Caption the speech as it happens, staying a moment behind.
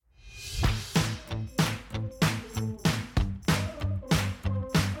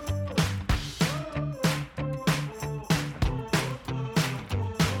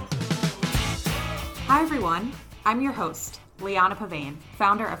everyone. I'm your host, Liana Pavane,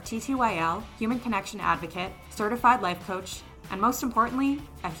 founder of T2YL, Human Connection Advocate, certified life coach, and most importantly,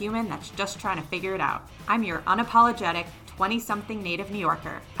 a human that's just trying to figure it out. I'm your unapologetic 20-something native New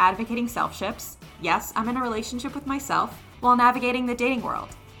Yorker, advocating self-ships. Yes, I'm in a relationship with myself while navigating the dating world.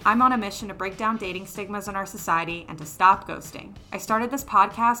 I'm on a mission to break down dating stigmas in our society and to stop ghosting. I started this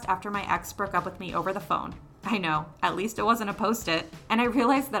podcast after my ex broke up with me over the phone. I know, at least it wasn't a post-it, and I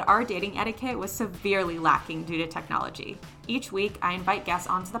realized that our dating etiquette was severely lacking due to technology. Each week, I invite guests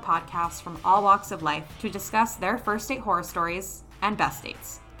onto the podcast from all walks of life to discuss their first date horror stories and best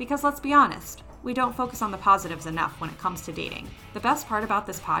dates. Because let's be honest, we don't focus on the positives enough when it comes to dating. The best part about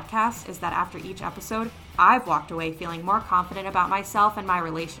this podcast is that after each episode, I've walked away feeling more confident about myself and my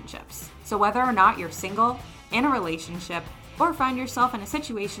relationships. So whether or not you're single, in a relationship, or find yourself in a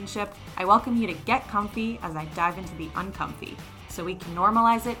situationship, I welcome you to get comfy as I dive into the uncomfy, so we can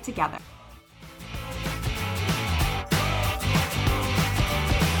normalize it together.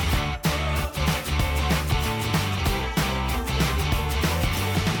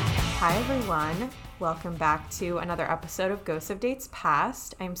 Hi everyone, welcome back to another episode of Ghosts of Dates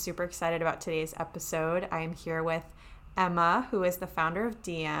Past. I'm super excited about today's episode. I am here with Emma, who is the founder of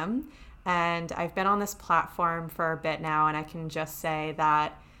DM. And I've been on this platform for a bit now, and I can just say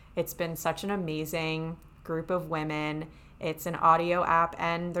that it's been such an amazing group of women. It's an audio app,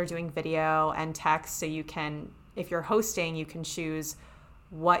 and they're doing video and text, so you can, if you're hosting, you can choose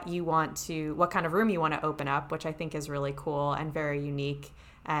what kind of room you want to open up, which I think is really cool and very unique.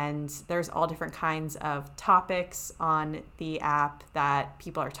 And there's all different kinds of topics on the app that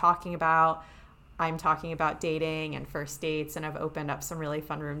people are talking about. I'm talking about dating and first dates, and I've opened up some really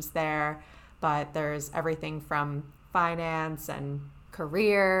fun rooms there. But there's everything from finance and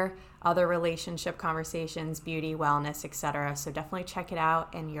career, other relationship conversations, beauty, wellness, etc. So definitely check it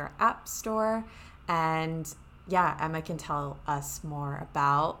out in your app store. And yeah, Emma can tell us more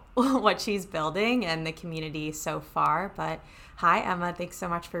about what she's building and the community so far. But hi, Emma. Thanks so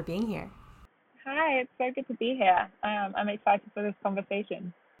much for being here. Hi, it's so good to be here. I'm excited for this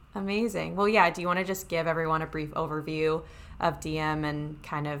conversation. Amazing. Well, yeah, do you want to just give everyone a brief overview of DM and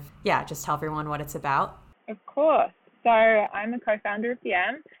kind of, just tell everyone what it's about? Of course. So I'm the co-founder of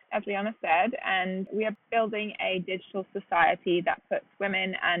DM, as Liana said, and we are building a digital society that puts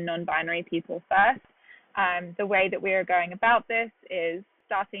women and non-binary people first. The way that we are going about this is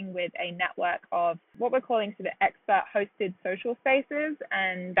starting with a network of what we're calling sort of expert-hosted social spaces,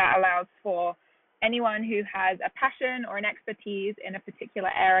 and that allows for anyone who has a passion or an expertise in a particular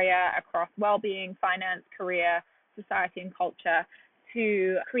area across well-being, finance, career, society, and culture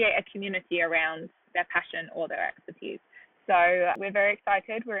to create a community around their passion or their expertise. So we're very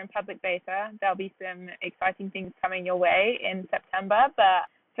excited. We're in public beta. There'll be some exciting things coming your way in September, but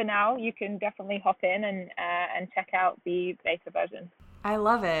for now, you can definitely hop in and check out the beta version. I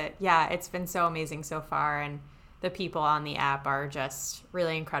love it. Yeah, it's been so amazing so far, and the people on the app are just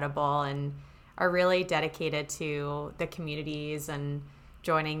really incredible and are really dedicated to the communities and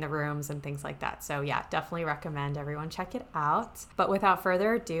joining the rooms and things like that. So yeah, definitely recommend everyone check it out. But without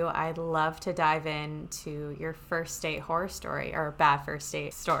further ado, I'd love to dive into your first date horror story or bad first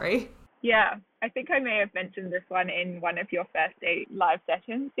date story. Yeah, I think I may have mentioned this one in one of your first date live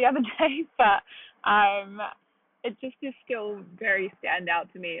sessions the other day, but it just is still very stand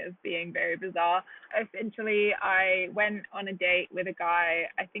out to me as being very bizarre. Essentially, I went on a date with a guy,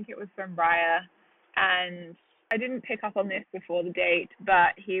 I think it was from Raya, and I didn't pick up on this before the date,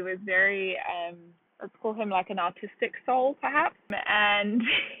 but he was very, let's call him like an artistic soul perhaps. And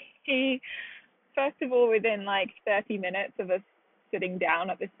he, first of all, within like 30 minutes of us sitting down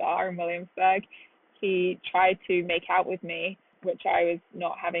at this bar in Williamsburg, he tried to make out with me, which I was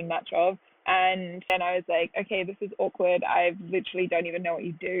not having much of. And then I was like, okay, this is awkward. I literally don't even know what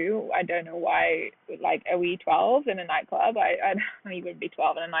you do. I don't know why, like, are we 12 in a nightclub? I don't even be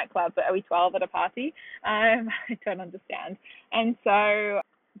 12 in a nightclub, but are we 12 at a party? I don't understand. And so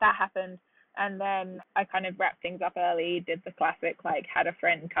that happened. And then I kind of wrapped things up early, did the classic, like, had a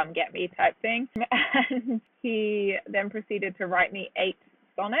friend come get me type thing. And he then proceeded to write me 8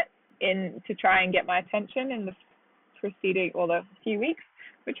 sonnets to try and get my attention in the preceding or the few weeks,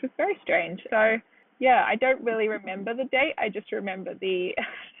 which was very strange. So yeah, I don't really remember the date. I just remember the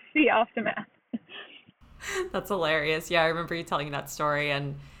aftermath. That's hilarious. Yeah, I remember you telling that story.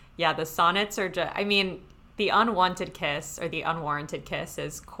 And yeah, the sonnets are just, the unwanted kiss or the unwarranted kiss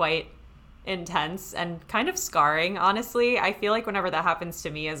is quite intense and kind of scarring, honestly. I feel like whenever that happens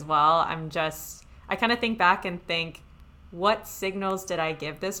to me as well, I kind of think back and think, what signals did I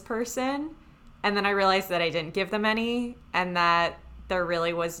give this person? And then I realized that I didn't give them any, and that there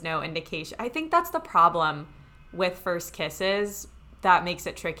really was no indication. I think that's the problem with first kisses that makes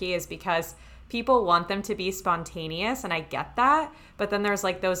it tricky, is because people want them to be spontaneous, and I get that, but then there's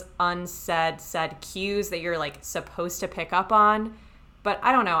like those said cues that you're like supposed to pick up on. But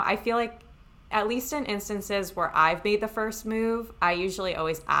I don't know, I feel like at least in instances where I've made the first move, I usually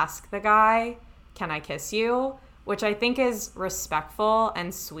always ask the guy, can I kiss you? Which I think is respectful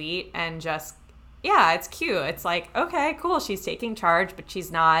and sweet, and just, yeah, it's cute. It's like, okay, cool, she's taking charge, but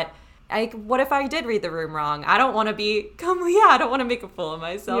she's not, like, what if I did read the room wrong? I don't want to I don't want to make a fool of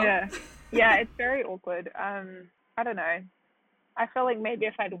myself. Yeah, it's very awkward. I don't know. I feel like maybe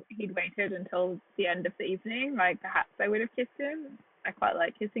if he'd waited until the end of the evening, like perhaps I would have kissed him. I quite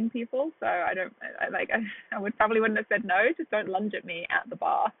like kissing people, so I probably wouldn't have said no. Just don't lunge at me at the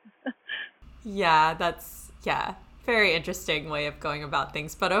bar. Yeah, very interesting way of going about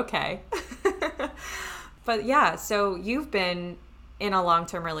things, but okay. But yeah, so you've been in a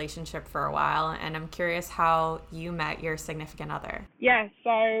long-term relationship for a while, and I'm curious how you met your significant other. Yeah,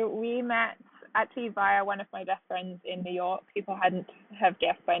 so we met actually via one of my best friends in New York. People hadn't have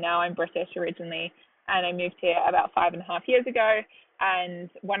guessed by now, I'm British originally, and I moved here about 5.5 years ago. And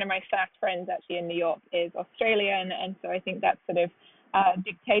one of my first friends actually in New York is Australian, and so I think that sort of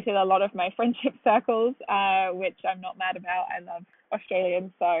dictated a lot of my friendship circles, which I'm not mad about. I love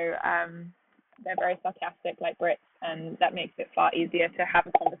Australians, so they're very sarcastic like Brits, and that makes it far easier to have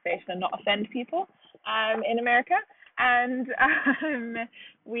a conversation and not offend people in America. And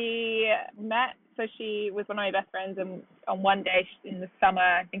we met, so she was one of my best friends, and on one day in the summer,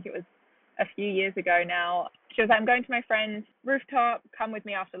 I think it was a few years ago now, she was like, I'm going to my friend's rooftop, come with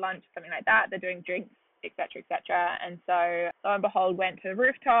me after lunch, something like that. They're doing drinks, etc., etc. And so, lo and behold, went to the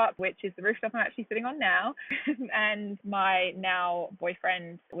rooftop, which is the rooftop I'm actually sitting on now. And my now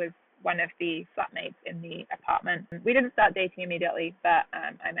boyfriend was one of the flatmates in the apartment. We didn't start dating immediately, but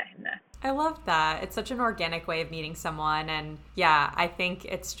I met him there. I love that. It's such an organic way of meeting someone. And yeah, I think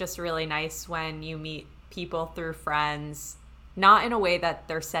it's just really nice when you meet people through friends, not in a way that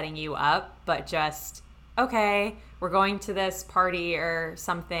they're setting you up, but just, okay, we're going to this party or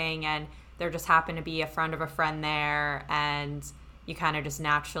something, and there just happened to be a friend of a friend there, and you kind of just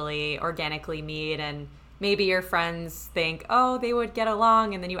naturally, organically meet, and maybe your friends think, oh, they would get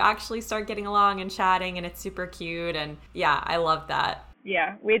along, and then you actually start getting along and chatting, and it's super cute. And yeah, I love that.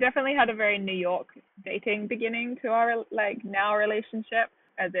 Yeah, we definitely had a very New York dating beginning to our now relationship,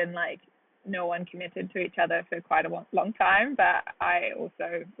 as in no one committed to each other for quite a long time, but I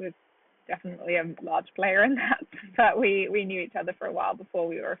also was definitely a large player in that. But we knew each other for a while before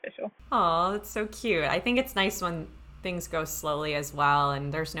we were official. Oh, that's so cute. I think it's nice when things go slowly as well,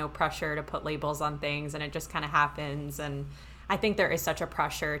 and there's no pressure to put labels on things, and it just kind of happens. And I think there is such a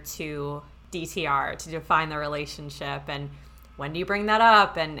pressure to DTR, to define the relationship, and when do you bring that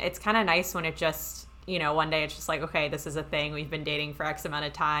up? And it's kind of nice when it just, one day it's just like, okay, this is a thing, we've been dating for X amount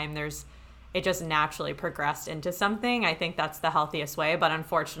of time, it just naturally progressed into something. I think that's the healthiest way. But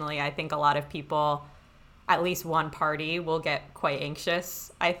unfortunately, I think a lot of people, at least one party, will get quite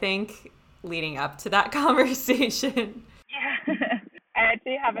anxious, I think, leading up to that conversation. Yeah. I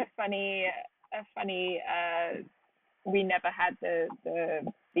actually have a funny, we never had the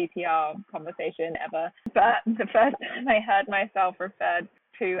DTR conversation ever. But the first time I heard myself referred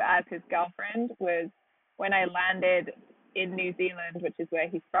to as his girlfriend was when I landed in New Zealand, which is where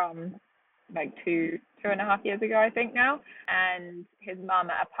he's from, 2.5 years ago, I think now. And his mum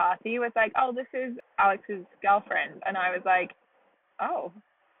at a party was like, oh, this is Alex's girlfriend. And I was like, oh.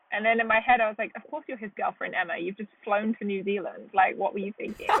 And then in my head, I was like, of course you're his girlfriend, Emma. You've just flown to New Zealand. What were you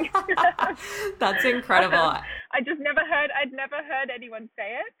thinking? That's incredible. I'd never heard anyone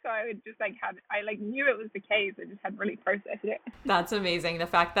say it. So I would just knew it was the case. I just hadn't really processed it. That's amazing. The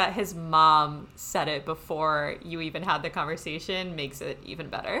fact that his mom said it before you even had the conversation makes it even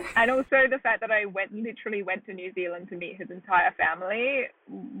better. And also the fact that I literally went to New Zealand to meet his entire family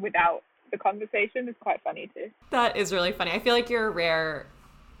without the conversation is quite funny too. That is really funny. I feel like you're rare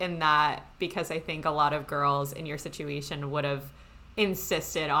in that, because I think a lot of girls in your situation would have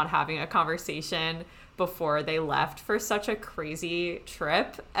insisted on having a conversation before they left for such a crazy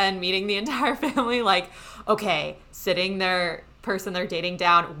trip and meeting the entire family. Okay, sitting their person they're dating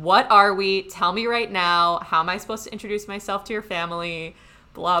down, what are we? Tell me right now. How am I supposed to introduce myself to your family?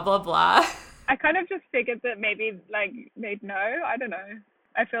 Blah, blah, blah. I kind of just figured that maybe they'd know. I don't know.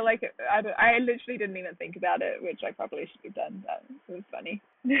 I feel like I literally didn't even think about it, which I probably should have done. That was funny.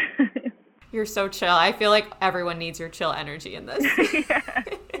 You're so chill. I feel like everyone needs your chill energy in this.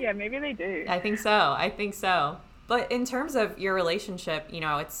 Yeah, maybe they do. I think so. But in terms of your relationship,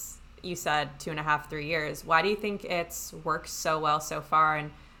 you said 2.5, 3 years. Why do you think it's worked so well so far?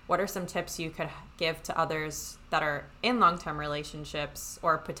 And what are some tips you could give to others that are in long-term relationships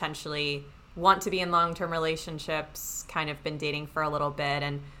or potentially want to be in long-term relationships, kind of been dating for a little bit?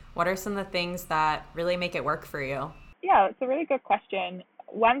 And what are some of the things that really make it work for you? Yeah, it's a really good question.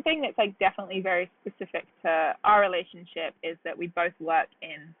 One thing that's like definitely very specific to our relationship is that we both work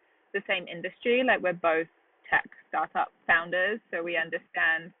in the same industry. Like we're both tech startup founders, so we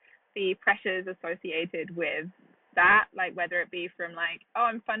understand the pressures associated with that, like whether it be from like, oh,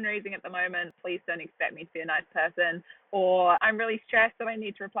 I'm fundraising at the moment, please don't expect me to be a nice person, or I'm really stressed that I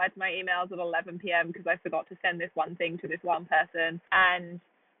need to reply to my emails at 11 p.m. because I forgot to send this one thing to this one person. And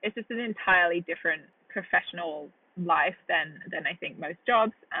it's just an entirely different professional life than I think most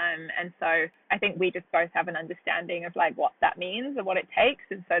jobs. And so I think we just both have an understanding of like what that means and what it takes.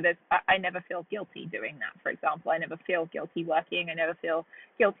 And so I never feel guilty doing that. For example, I never feel guilty working. I never feel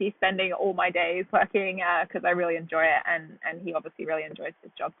guilty spending all my days working because I really enjoy it. And he obviously really enjoys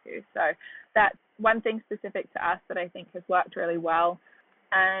his job too. So that's one thing specific to us that I think has worked really well.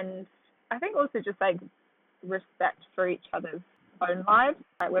 And I think also just like respect for each other's own lives.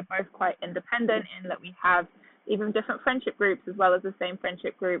 Like we're both quite independent in that we have even different friendship groups as well as the same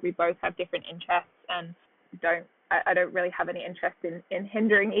friendship group. We both have different interests and I don't really have any interest in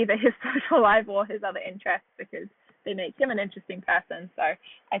hindering either his social life or his other interests because they make him an interesting person. So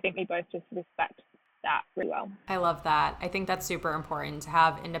I think we both just respect that really well. I love that. I think that's super important to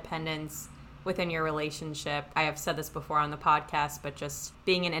have independence within your relationship. I have said this before on the podcast, but just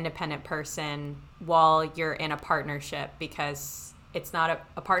being an independent person while you're in a partnership, because it's not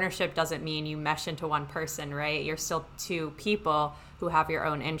a partnership doesn't mean you mesh into one person, right? You're still two people who have your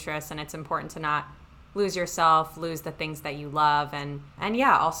own interests, and it's important to not lose yourself, lose the things that you love, and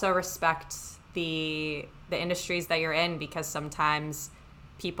yeah, also respect the industries that you're in, because sometimes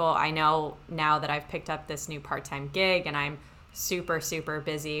people, I know now that I've picked up this new part-time gig and I'm super, super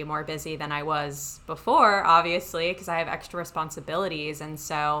busy, more busy than I was before, obviously, because I have extra responsibilities. And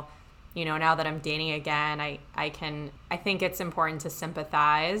so, you know, now that I'm dating again, I think it's important to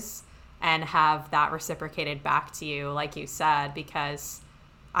sympathize and have that reciprocated back to you, like you said, because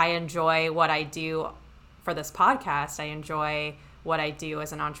I enjoy what I do for this podcast. I enjoy what I do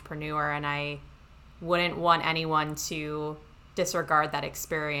as an entrepreneur, and I wouldn't want anyone to disregard that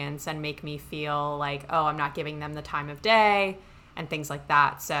experience and make me feel like, oh, I'm not giving them the time of day and things like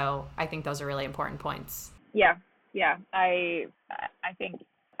that. So I think those are really important points. Yeah. I think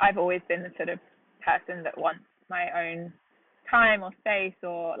I've always been the sort of person that wants my own time or space,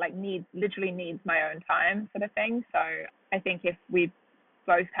 or like literally needs my own time sort of thing. So I think if we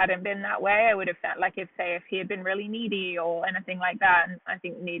both hadn't been that way, I would have felt like if he had been really needy or anything like that, and I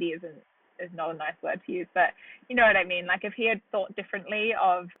think needy is not a nice word to use, but you know what I mean? Like if he had thought differently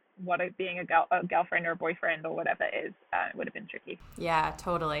of what being a girlfriend or a boyfriend or whatever is, it would have been tricky. Yeah,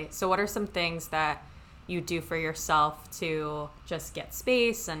 totally. So what are some things that you do for yourself to just get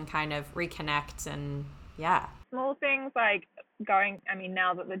space and kind of reconnect? And yeah, small things like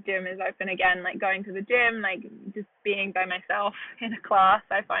now that the gym is open again, like going to the gym, like just being by myself in a class,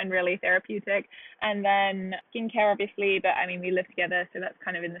 I find really therapeutic. And then skincare, obviously, but we live together, so that's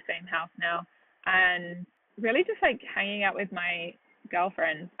kind of in the same house now. And really just like hanging out with my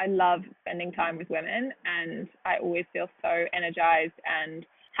girlfriends. I love spending time with women, and I always feel so energized and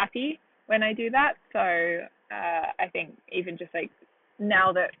happy when I do that. So I think even just like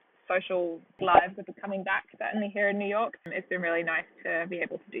now that social lives are coming back, certainly here in New York, it's been really nice to be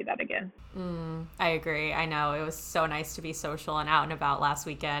able to do that again. I agree. I know it was so nice to be social and out and about last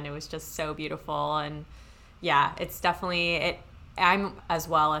weekend. It was just so beautiful. And yeah, it's definitely I'm as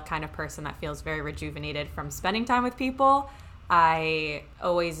well a kind of person that feels very rejuvenated from spending time with people. I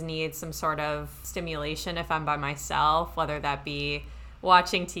always need some sort of stimulation if I'm by myself, whether that be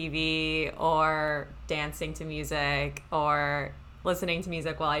watching TV or dancing to music or listening to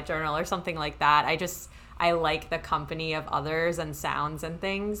music while I journal or something like that. I like the company of others and sounds and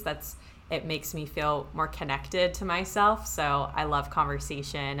things. It makes me feel more connected to myself. So I love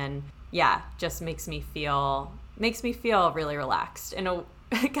conversation, and yeah, just makes me feel really relaxed.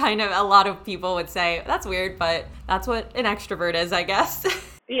 Kind of a lot of people would say that's weird, but that's what an extrovert is, I guess.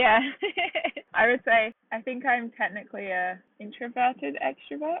 Yeah. I would say I think I'm technically a introverted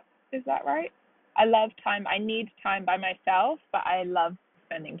extrovert. Is that right? I love time. I need time by myself, but I love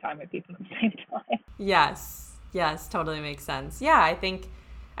spending time with people at the same time. Yes, totally makes sense. Yeah, I think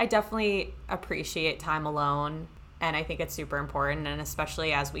I definitely appreciate time alone, and I think it's super important. And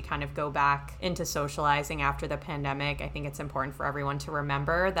especially as we kind of go back into socializing after the pandemic, I think it's important for everyone to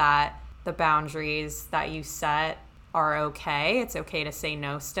remember that the boundaries that you set are okay. It's okay to say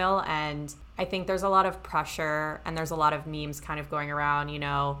no still. And I think there's a lot of pressure and there's a lot of memes kind of going around,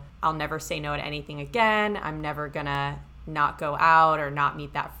 I'll never say no to anything again. I'm never gonna not go out or not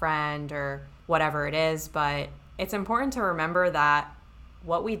meet that friend or whatever it is. But it's important to remember that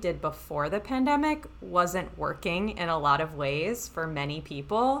what we did before the pandemic wasn't working in a lot of ways for many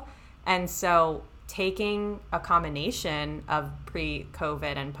people. And so taking a combination of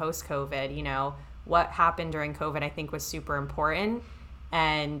pre-COVID and post-COVID, what happened during COVID, I think was super important.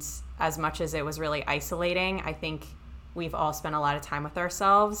 And as much as it was really isolating, I think we've all spent a lot of time with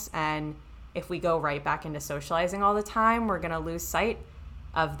ourselves. And if we go right back into socializing all the time, we're going to lose sight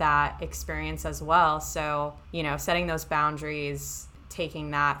of that experience as well. So, setting those boundaries,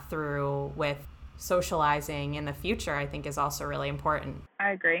 taking that through with socializing in the future, I think is also really important.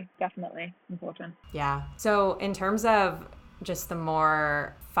 I agree. Definitely important. Yeah. So in terms of just the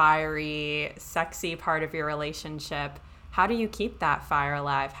more fiery, sexy part of your relationship, how do you keep that fire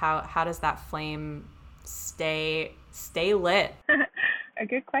alive? How does that flame stay lit? A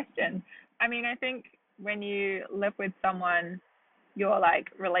good question. I mean, I think when you live with someone, your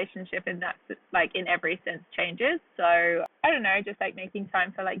relationship in that in every sense changes. So I don't know, just making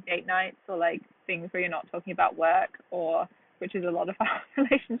time for date nights or things where you're not talking about work, or which is a lot of our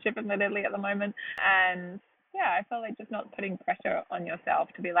relationship admittedly at the moment. And yeah, I feel just not putting pressure on yourself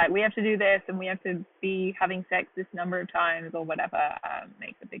to be we have to do this and we have to be having sex this number of times or whatever,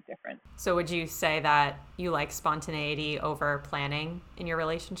 makes a big difference. So would you say that you like spontaneity over planning in your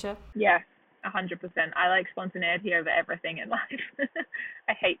relationship? Yeah, 100%. I like spontaneity over everything in life.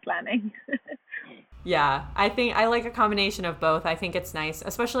 I hate planning. Yeah, I think I like a combination of both. I think it's nice,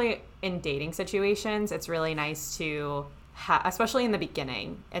 especially in dating situations. It's really nice to especially in the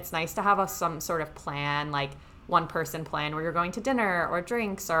beginning, it's nice to have some sort of plan, one person plan where you're going to dinner or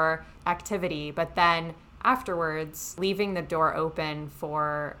drinks or activity, but then afterwards leaving the door open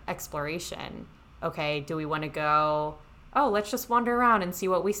for exploration. Okay, do we want to go, let's just wander around and see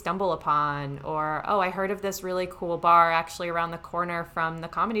what we stumble upon, or I heard of this really cool bar actually around the corner from the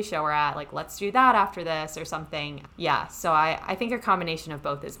comedy show we're at, let's do that after this or something. Yeah, so I think a combination of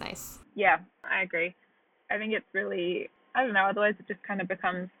both is nice. Yeah, I agree. I think it's really, I don't know, otherwise it just kind of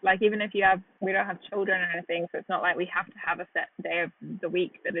becomes even if we don't have children or anything, so it's not we have to have a set day of the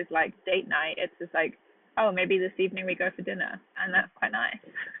week that is date night. It's just maybe this evening we go for dinner, and that's quite nice.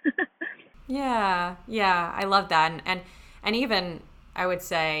 Yeah, I love that. And even I would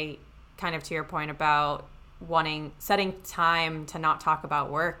say, kind of to your point about setting time to not talk about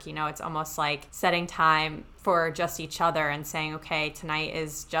work, it's almost like setting time for just each other and saying, okay, tonight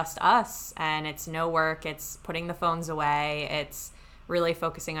is just us and it's no work, it's putting the phones away, it's really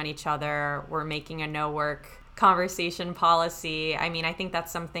focusing on each other. We're making a no work conversation policy. I mean, I think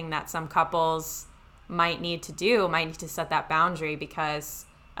that's something that some couples might need to set that boundary, because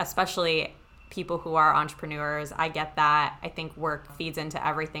especially people who are entrepreneurs, I get that. I think work feeds into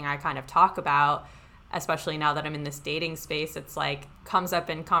everything I kind of talk about, especially now that I'm in this dating space. It's comes up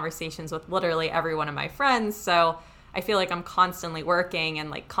in conversations with literally every one of my friends. So I feel I'm constantly working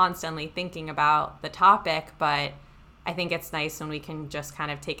and constantly thinking about the topic, but I think it's nice when we can just kind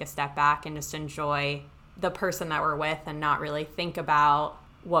of take a step back and just enjoy the person that we're with and not really think about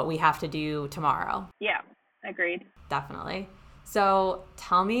what we have to do tomorrow. Yeah, agreed. Definitely. So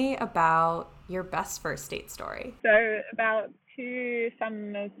tell me about your best first date story. So about 2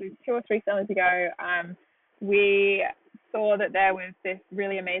 or 3 summers ago, we saw that there was this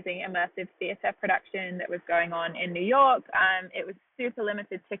really amazing immersive theatre production that was going on in New York. It was super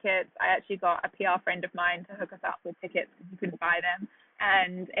limited tickets. I actually got a PR friend of mine to hook us up with tickets because you couldn't buy them.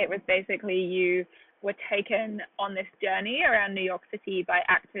 And it was basically you were taken on this journey around New York City by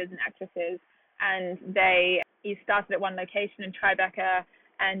actors and actresses. And you started at one location in Tribeca,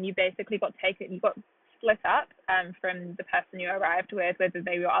 and you basically got split up from the person you arrived with, whether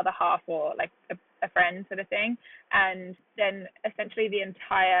they were your other half or a friend sort of thing. And then essentially the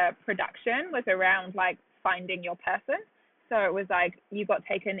entire production was around finding your person. So it was you got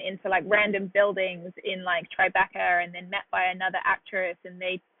taken into random buildings in Tribeca, and then met by another actress, and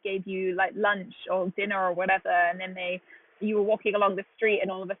they gave you lunch or dinner or whatever, and then you were walking along the street, and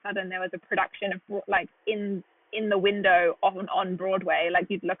all of a sudden there was a production of in the window on Broadway.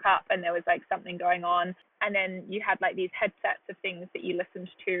 You'd look up and there was something going on, and then you had these headsets of things that you listened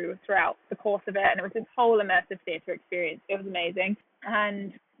to throughout the course of it, and it was this whole immersive theater experience. It was amazing.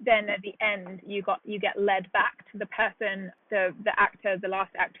 And then at the end you get led back to the person, the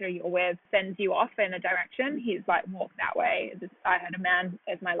last actor you're with sends you off in a direction. He's walk that way. I had a man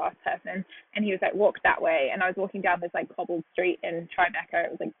as my last person, and he was walk that way, and I was walking down this cobbled street in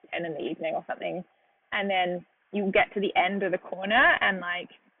Tribeca. It was 10 in the evening or something, and then you get to the end of the corner and like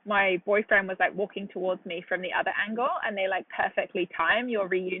my boyfriend was like walking towards me from the other angle, and they like perfectly time your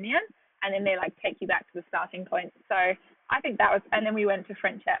reunion, and then they like take you back to the starting point. So I think that was, and then we went to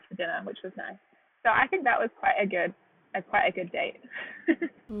French Ep for dinner, which was nice. So I think that was quite a good date.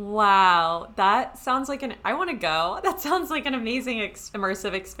 Wow, that sounds like I want to go. That sounds like an amazing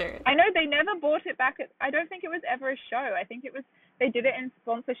immersive experience. I know they never bought it back. I don't think it was ever a show. I think they did it in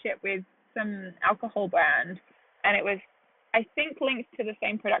sponsorship with some alcohol brand, and it was, I think, linked to the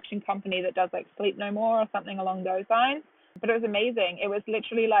same production company that does like Sleep No More or something along those lines. But it was amazing. It was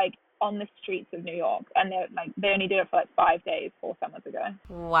literally like on the streets of New York, and they only did it for like 5 days 4 summers ago.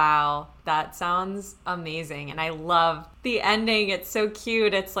 Wow, that sounds amazing. And I love the ending. It's so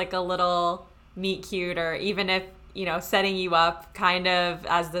cute. It's like a little meet cute, or even if, setting you up kind of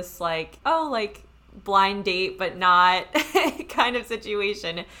as this like, oh, like blind date, but not kind of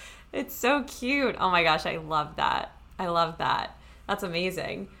situation. It's so cute. Oh my gosh, I love that. I love that. That's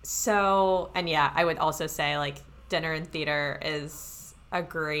amazing. So, and yeah, I would also say like dinner and theater is a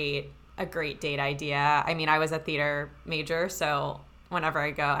great date idea. I mean, I was a theater major, so whenever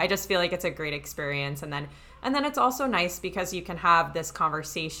I go, I just feel like it's a great experience. And then it's also nice because you can have this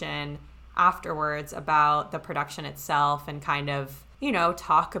conversation afterwards about the production itself and kind of,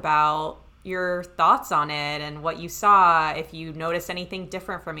 talk about your thoughts on it and what you saw, if you notice anything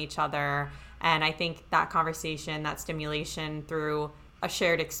different from each other. And I think that conversation, that stimulation through a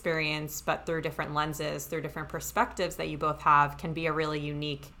shared experience, but through different lenses, through different perspectives that you both have, can be a really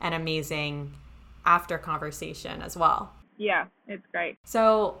unique and amazing after conversation as well. Yeah, it's great.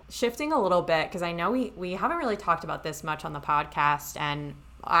 So shifting a little bit, because I know we haven't really talked about this much on the podcast, and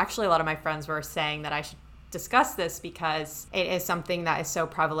actually a lot of my friends were saying that I should discuss this because it is something that is so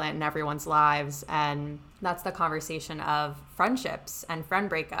prevalent in everyone's lives, and that's the conversation of friendships and friend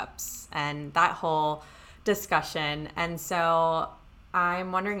breakups and that whole discussion. And so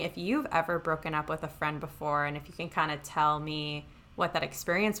I'm wondering if you've ever broken up with a friend before, and if you can kind of tell me what that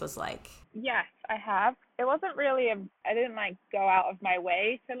experience was like. Yes, I have. It wasn't really I didn't like go out of my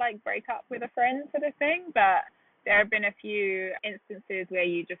way to like break up with a friend sort of thing, but there have been a few instances where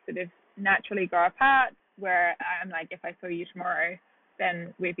you just sort of naturally grow apart, where I'm like, if I saw you tomorrow,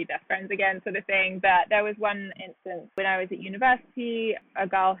 then we'd be best friends again sort of thing. But there was one instance when I was at university, a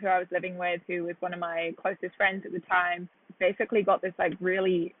girl who I was living with, who was one of my closest friends at the time, basically got this like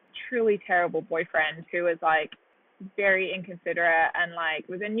really, truly terrible boyfriend who was like very inconsiderate and like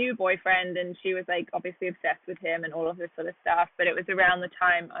was a new boyfriend, and she was like obviously obsessed with him and all of this sort of stuff. But it was around the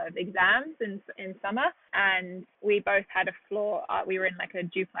time of exams in summer, and we both had a floor. We were in like a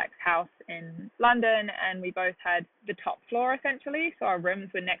duplex house in London, and we both had the top floor essentially, so our rooms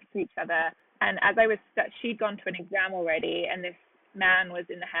were next to each other. And as she'd gone to an exam already, and this man was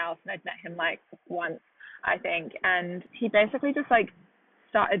in the house, and I'd met him like once, I think, and he basically just like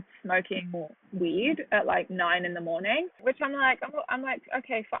started smoking weed at like 9 a.m, which I'm like,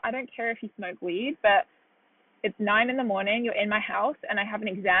 okay, I don't care if you smoke weed, but it's 9 a.m, you're in my house, and I have an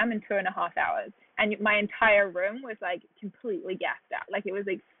exam in 2.5 hours, and my entire room was like completely gassed out. Like it was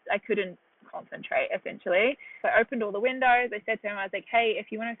like I couldn't concentrate essentially. So I opened all the windows. I said to him, I was like, hey, if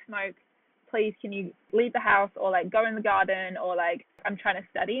you want to smoke, please can you leave the house, or like go in the garden, or like I'm trying to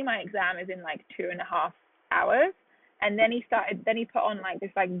study. My exam is in like 2.5 hours. And then he put on like this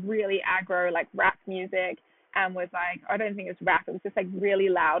like really aggro like rap music, and was like, I don't think it's rap, it was just like really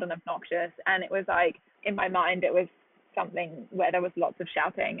loud and obnoxious. And it was like, in my mind, it was something where there was lots of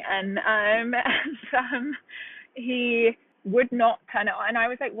shouting. And he would not turn it on. And I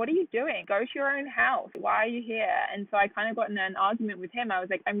was like, what are you doing? Go to your own house. Why are you here? And so I kind of got in an argument with him. I was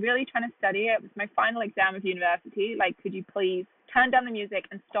like, I'm really trying to study. It was my final exam of university. Like, could you please turn down the music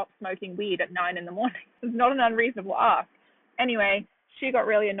and stop smoking weed at 9 a.m? It's not an unreasonable ask. Anyway, she got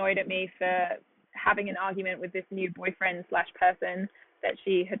really annoyed at me for having an argument with this new boyfriend / person that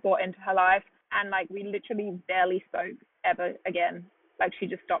she had brought into her life. And like, we literally barely spoke ever again. Like, she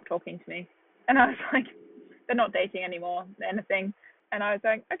just stopped talking to me. And I was like, they're not dating anymore, anything. And I was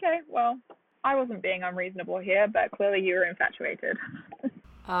like, okay, well, I wasn't being unreasonable here, but clearly you were infatuated.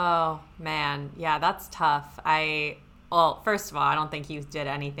 Oh, man. Yeah, that's tough. Well, first of all, I don't think you did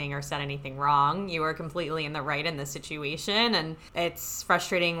anything or said anything wrong. You were completely in the right in this situation. And it's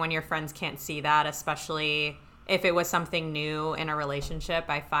frustrating when your friends can't see that, especially if it was something new in a relationship.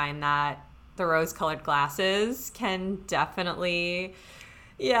 I find that the rose-colored glasses can definitely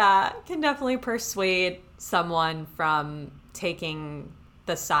persuade someone from taking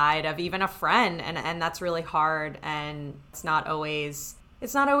the side of even a friend. And that's really hard. And it's not always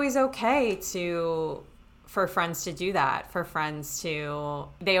okay for friends to do that,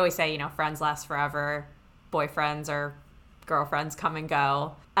 they always say, friends last forever. boyfriends or girlfriends come and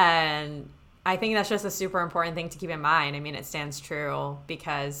go. And I think that's just a super important thing to keep in mind. I mean, it stands true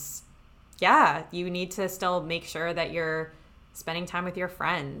because, yeah, you need to still make sure that you're spending time with your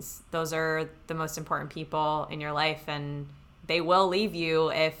friends. Those are the most important people in your life, and they will leave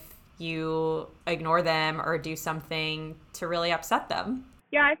you if you ignore them or do something to really upset them.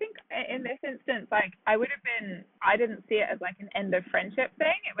 Yeah, I think in this instance, like I didn't see it as like an end of friendship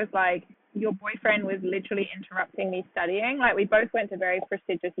thing. It was like your boyfriend was literally interrupting me studying. Like we both went to very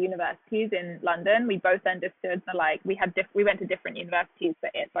prestigious universities in London. We both understood we went to different universities,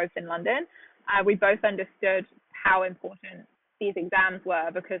 but both in London. We both understood how important these exams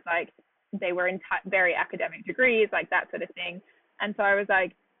were because like they were in very academic degrees, like that sort of thing. And so I was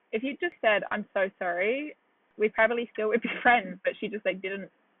like, if you just said, I'm so sorry, we probably still would be friends, but she just like didn't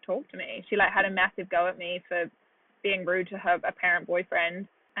talk to me. She like had a massive go at me for being rude to her apparent boyfriend.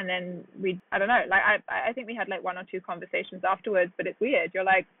 And then I don't know, like I think we had like one or two conversations afterwards, but it's weird. You're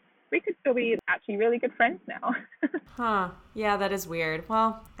like, we could still be actually really good friends now. Huh. Yeah, that is weird.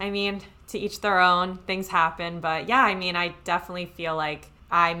 Well, I mean, to each their own, things happen. But yeah, I mean, I definitely feel like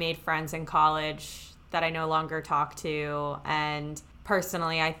I made friends in college that I no longer talk to. And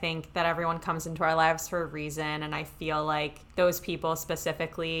personally, I think that everyone comes into our lives for a reason. And I feel like those people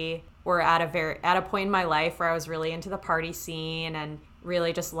specifically were at a point in my life where I was really into the party scene and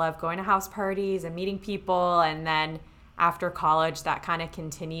really just loved going to house parties and meeting people. And then after college, that kind of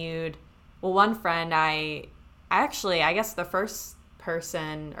continued. Well, one friend, I guess the first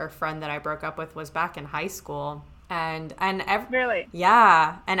person or friend that I broke up with was back in high school. Really?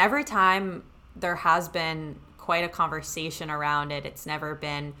 Yeah. And every time there has been quite a conversation around it, it's never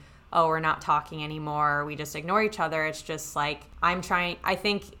been, oh, we're not talking anymore, we just ignore each other. It's just like, I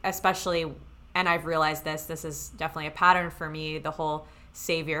think especially, and I've realized this is definitely a pattern for me, the whole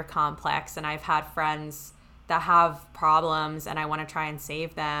savior complex. And I've had friends that have problems and I want to try and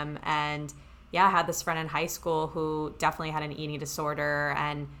save them. And yeah, I had this friend in high school who definitely had an eating disorder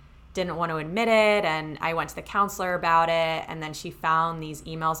and didn't want to admit it. And I went to the counselor about it. And then she found these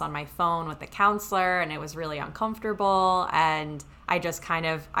emails on my phone with the counselor and it was really uncomfortable. And I just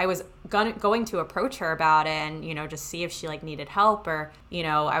I was going to approach her about it and, just see if she like needed help or,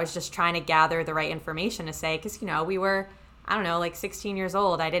 I was just trying to gather the right information to say, because, we were, I don't know, like 16 years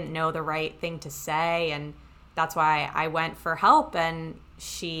old. I didn't know the right thing to say. And that's why I went for help, and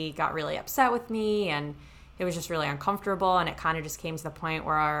she got really upset with me and it was just really uncomfortable. And it kind of just came to the point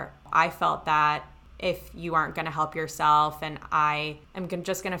where I felt that if you aren't going to help yourself and I am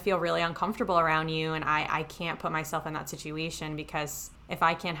just going to feel really uncomfortable around you, and I can't put myself in that situation, because if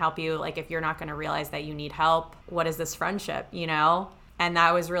I can't help you, like if you're not going to realize that you need help, what is this friendship, And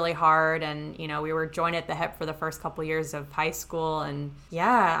that was really hard. And, we were joined at the hip for the first couple years of high school. And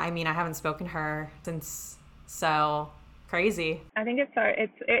yeah, I mean, I haven't spoken to her since. So crazy. I think it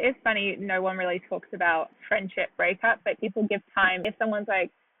is funny. No one really talks about friendship breakups. Like people give time. If someone's like,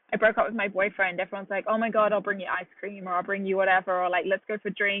 I broke up with my boyfriend, everyone's like, oh my God, I'll bring you ice cream, or I'll bring you whatever, or like, let's go for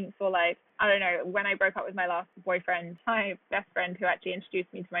drinks, or like, I don't know. When I broke up with my last boyfriend, my best friend who actually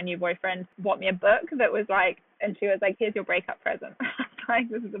introduced me to my new boyfriend bought me a book that was like, and she was like, here's your breakup present. Like,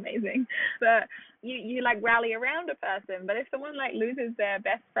 this is amazing. But you like rally around a person. But if someone like loses their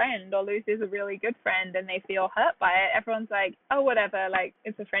best friend or loses a really good friend and they feel hurt by it, everyone's like, oh, whatever, like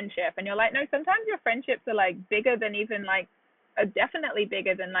it's a friendship. And you're like, no, sometimes your friendships are like bigger than even like, are definitely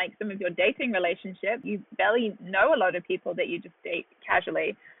bigger than like some of your dating relationships. You barely know a lot of people that you just date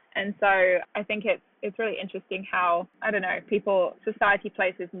casually. And so I think it's really interesting how, I don't know, society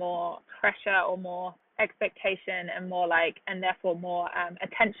places more pressure or more expectation and more like, and therefore more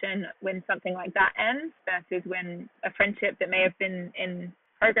attention when something like that ends, versus when a friendship that may have been in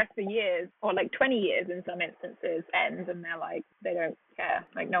progress for years or like 20 years in some instances ends, and they're like, they don't care,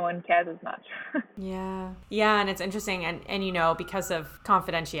 like no one cares as much. Yeah, and it's interesting, and because of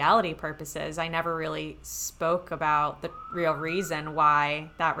confidentiality purposes, I never really spoke about the real reason why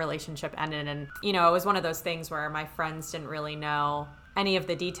that relationship ended. And it was one of those things where my friends didn't really know any of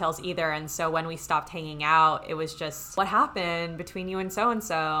the details either. And so when we stopped hanging out, it was just, what happened between you and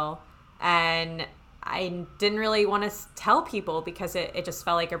so-and-so? And I didn't really want to tell people because it just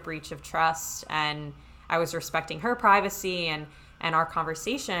felt like a breach of trust, and I was respecting her privacy and our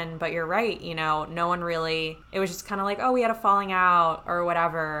conversation. But you're right, no one really, it was just kind of like, oh, we had a falling out or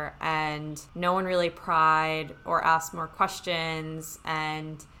whatever, and no one really pried or asked more questions,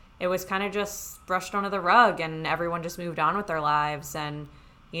 and it was kind of just brushed under the rug, and everyone just moved on with their lives. And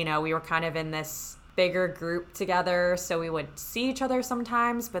we were kind of in this bigger group together, so we would see each other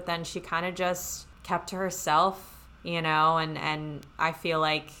sometimes, but then she kind of just kept to herself, and I feel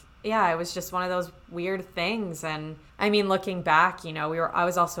like yeah, it was just one of those weird things. And I mean, looking back, I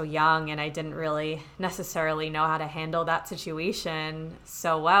was also young and I didn't really necessarily know how to handle that situation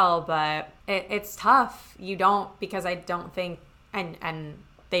so well, but it's tough. You don't, because I don't think, and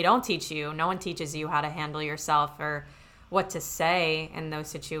they don't teach you, no one teaches you how to handle yourself or what to say in those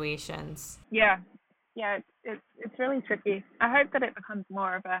situations. Yeah, yeah, it's really tricky. I hope that it becomes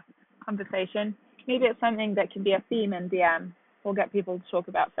more of a conversation. Maybe it's something that can be a theme in DM. We'll get people to talk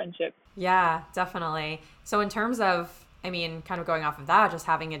about friendship. Yeah, definitely. So in terms of, I mean, kind of going off of that, just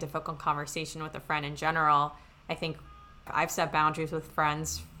having a difficult conversation with a friend in general, I think I've set boundaries with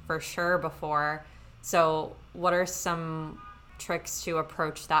friends for sure before. So what are some tricks to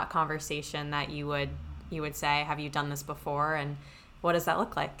approach that conversation that you would say? Have you done this before, and what does that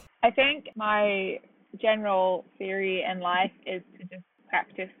look like? I think my general theory in life is to just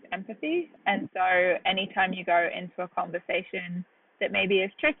practice empathy. And so anytime you go into a conversation that maybe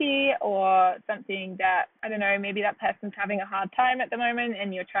is tricky or something that, I don't know, maybe that person's having a hard time at the moment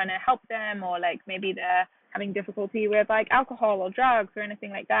and you're trying to help them, or like maybe they're having difficulty with like alcohol or drugs or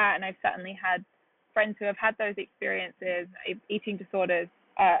anything like that. And I've certainly had friends who have had those experiences, eating disorders.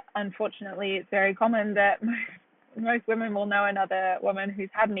 Unfortunately, it's very common that most women will know another woman who's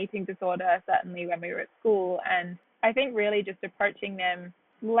had an eating disorder, certainly when we were at school. And I think really just approaching them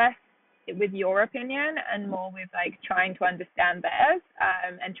less with your opinion and more with like trying to understand theirs,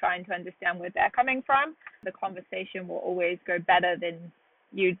 and trying to understand where they're coming from. The conversation will always go better than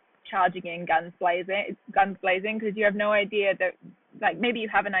you charging in guns blazing, because you have no idea that, like, maybe you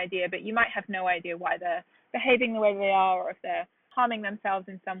have an idea, but you might have no idea why they're behaving the way they are, or if they're harming themselves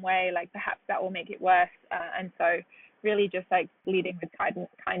in some way, like perhaps that will make it worse. And so really just like leading with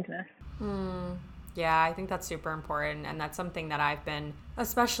kindness. Yeah, I think that's super important. And that's something that I've been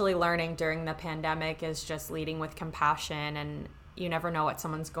especially learning during the pandemic, is just leading with compassion. And you never know what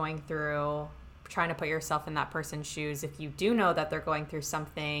someone's going through, trying to put yourself in that person's shoes. If you do know that they're going through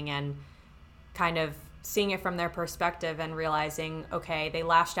something, and kind of seeing it from their perspective and realizing, okay, they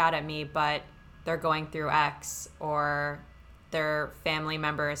lashed out at me, but they're going through X, or their family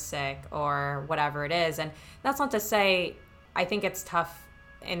member is sick, or whatever it is. And that's not to say, I think it's tough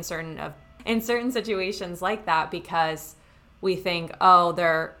in certain situations like that, because we think,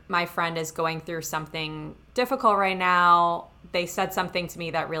 oh, my friend is going through something difficult right now. They said something to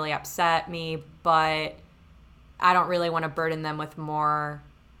me that really upset me, but I don't really want to burden them with more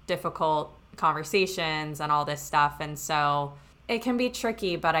difficult conversations and all this stuff. And so it can be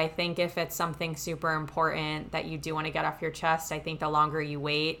tricky, but I think if it's something super important that you do want to get off your chest, I think the longer you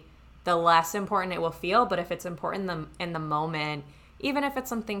wait, the less important it will feel. But if it's important in the moment, even if it's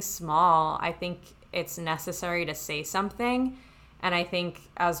something small, I think it's necessary to say something. And I think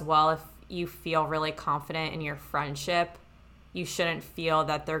as well, if you feel really confident in your friendship, you shouldn't feel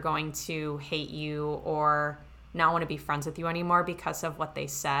that they're going to hate you or not want to be friends with you anymore because of what they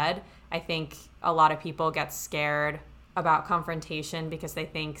said. I think a lot of people get scared about confrontation because they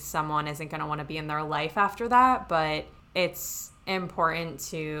think someone isn't going to want to be in their life after that. But it's important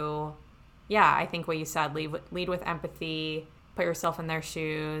to, yeah, I think what you said, lead with empathy, put yourself in their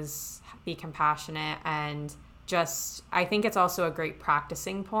shoes, be compassionate, and just, I think it's also a great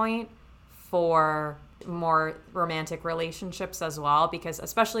practicing point for more romantic relationships as well, because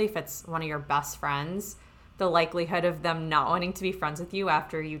especially if it's one of your best friends, the likelihood of them not wanting to be friends with you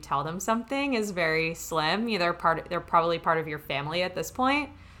after you tell them something is very slim. They're probably part of your family at this point.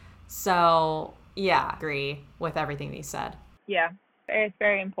 So yeah, I agree with everything you said. Yeah, it's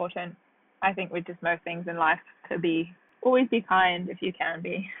very important, I think, with just most things in life, to always be kind if you can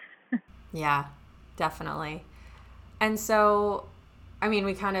be. Yeah, definitely. And so, I mean,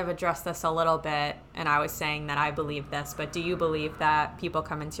 we kind of addressed this a little bit, and I was saying that I believe this, but do you believe that people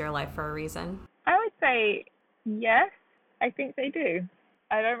come into your life for a reason? I would say yes, I think they do.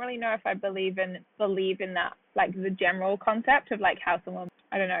 I don't really know if I believe in that, like the general concept of like how someone,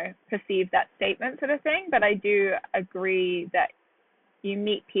 I don't know, perceive that statement sort of thing, but I do agree that you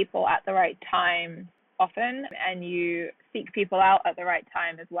meet people at the right time often, and you seek people out at the right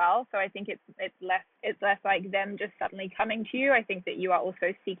time as well. So I think it's less like them just suddenly coming to you. I think that you are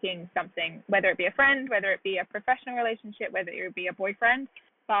also seeking something, whether it be a friend, whether it be a professional relationship, whether it be a boyfriend.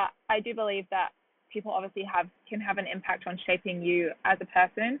 But I do believe that people obviously can have an impact on shaping you as a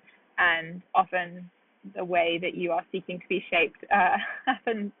person, and often the way that you are seeking to be shaped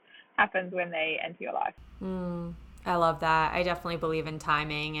happens when they enter your life. I love that. I definitely believe in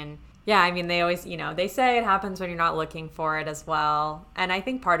timing. And yeah, I mean, they always, they say it happens when you're not looking for it as well. And I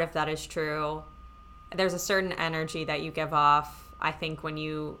think part of that is true. There's a certain energy that you give off, I think, when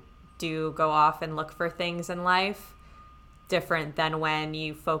you do go off and look for things in life. different than when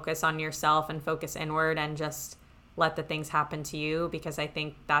you focus on yourself and focus inward and just let the things happen to you, because I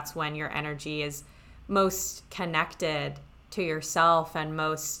think that's when your energy is most connected to yourself and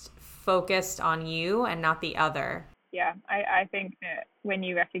most focused on you and not the other. Yeah, I think that when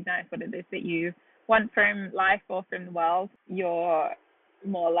you recognize what it is that you want from life or from the world, you're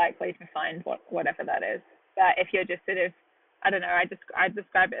more likely to find whatever that is. But if you're just sort of, I don't know, I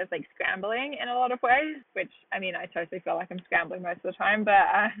describe it as like scrambling in a lot of ways, which, I mean, I totally feel like I'm scrambling most of the time. But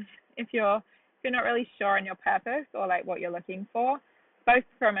if you're not really sure on your purpose or like what you're looking for, both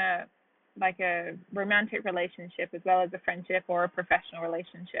from a romantic relationship as well as a friendship or a professional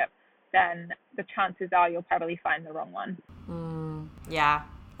relationship, then the chances are you'll probably find the wrong one. Yeah,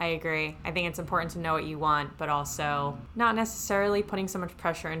 I agree. I think it's important to know what you want, but also not necessarily putting so much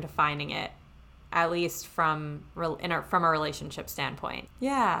pressure into finding it, at least from a relationship standpoint.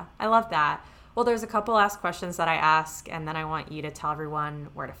 Yeah, I love that. Well, there's a couple last questions that I ask, and then I want you to tell everyone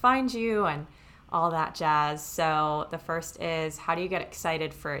where to find you and all that jazz. So the first is, how do you get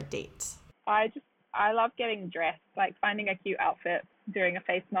excited for a date? I love getting dressed, like finding a cute outfit, doing a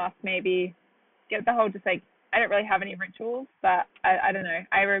face mask, maybe get the whole, just like, I don't really have any rituals, but I don't know.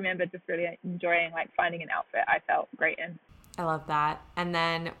 I remember just really enjoying like finding an outfit I felt great in. I love that. And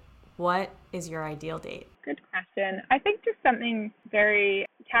then what is your ideal date? Good question. I think just something very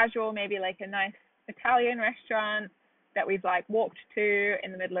casual, maybe like a nice Italian restaurant that we've like walked to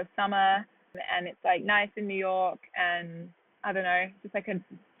in the middle of summer, and it's like nice in New York, and I don't know, just like a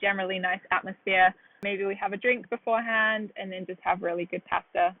generally nice atmosphere. Maybe we have a drink beforehand and then just have really good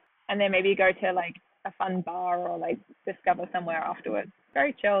pasta, and then maybe go to like a fun bar or like discover somewhere afterwards.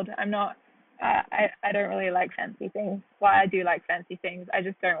 Very chilled. I'm not, I don't really like fancy things. Well, I do like fancy things. I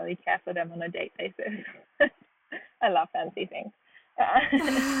just don't really care for them on a date basis. I love fancy things.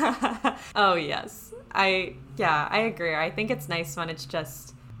 Oh, yes. I agree. I think it's nice when it's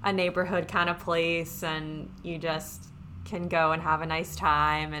just a neighborhood kind of place and you just can go and have a nice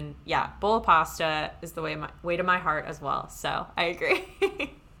time. And yeah, bowl of pasta is the way to my heart as well. So I agree.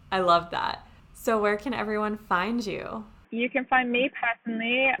 I love that. So where can everyone find you? You can find me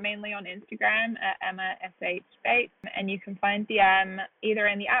personally mainly on Instagram at Emma SH Bates, and you can find DM either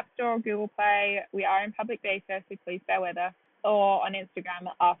in the App Store or Google Play. We are in public beta, so please bear with us, or on Instagram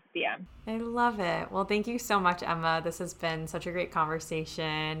at AskDM. I love it. Well, thank you so much, Emma. This has been such a great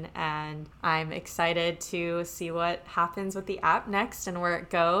conversation, and I'm excited to see what happens with the app next and where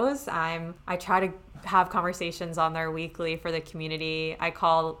it goes. I try to have conversations on there weekly for the community. I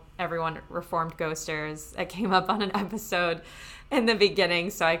call everyone Reformed Ghosters. It came up on an episode in the beginning,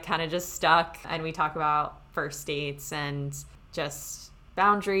 so I kind of just stuck, and we talk about first dates and just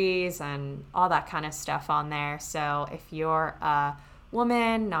boundaries and all that kind of stuff on there. So if you're a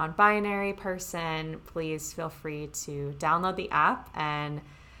woman, non-binary person, please feel free to download the app and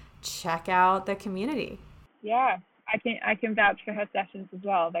check out the community. Yeah, I can vouch for her sessions as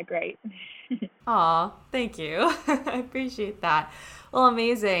well. They're great. Aw, thank you. I appreciate that. Well,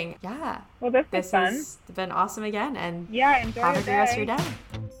 amazing. Yeah. Well, this was fun. Has been awesome again. And yeah, enjoy have a the great rest of your day.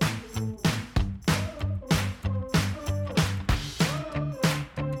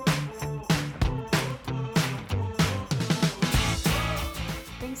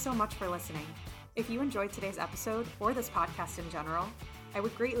 Thanks so much for listening. If you enjoyed today's episode or this podcast in general, I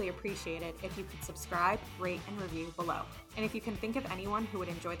would greatly appreciate it if you could subscribe, rate, and review below. And if you can think of anyone who would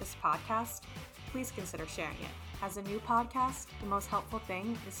enjoy this podcast, please consider sharing it. As a new podcast, the most helpful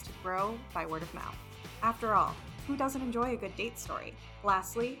thing is to grow by word of mouth. After all, who doesn't enjoy a good date story?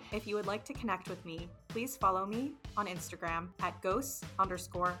 Lastly, if you would like to connect with me, please follow me on Instagram at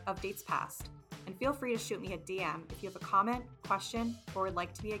ghosts_of_datespast. And feel free to shoot me a DM if you have a comment, question, or would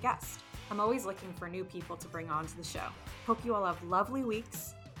like to be a guest. I'm always looking for new people to bring onto the show. Hope you all have lovely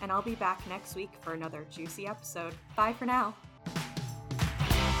weeks, and I'll be back next week for another juicy episode. Bye for now.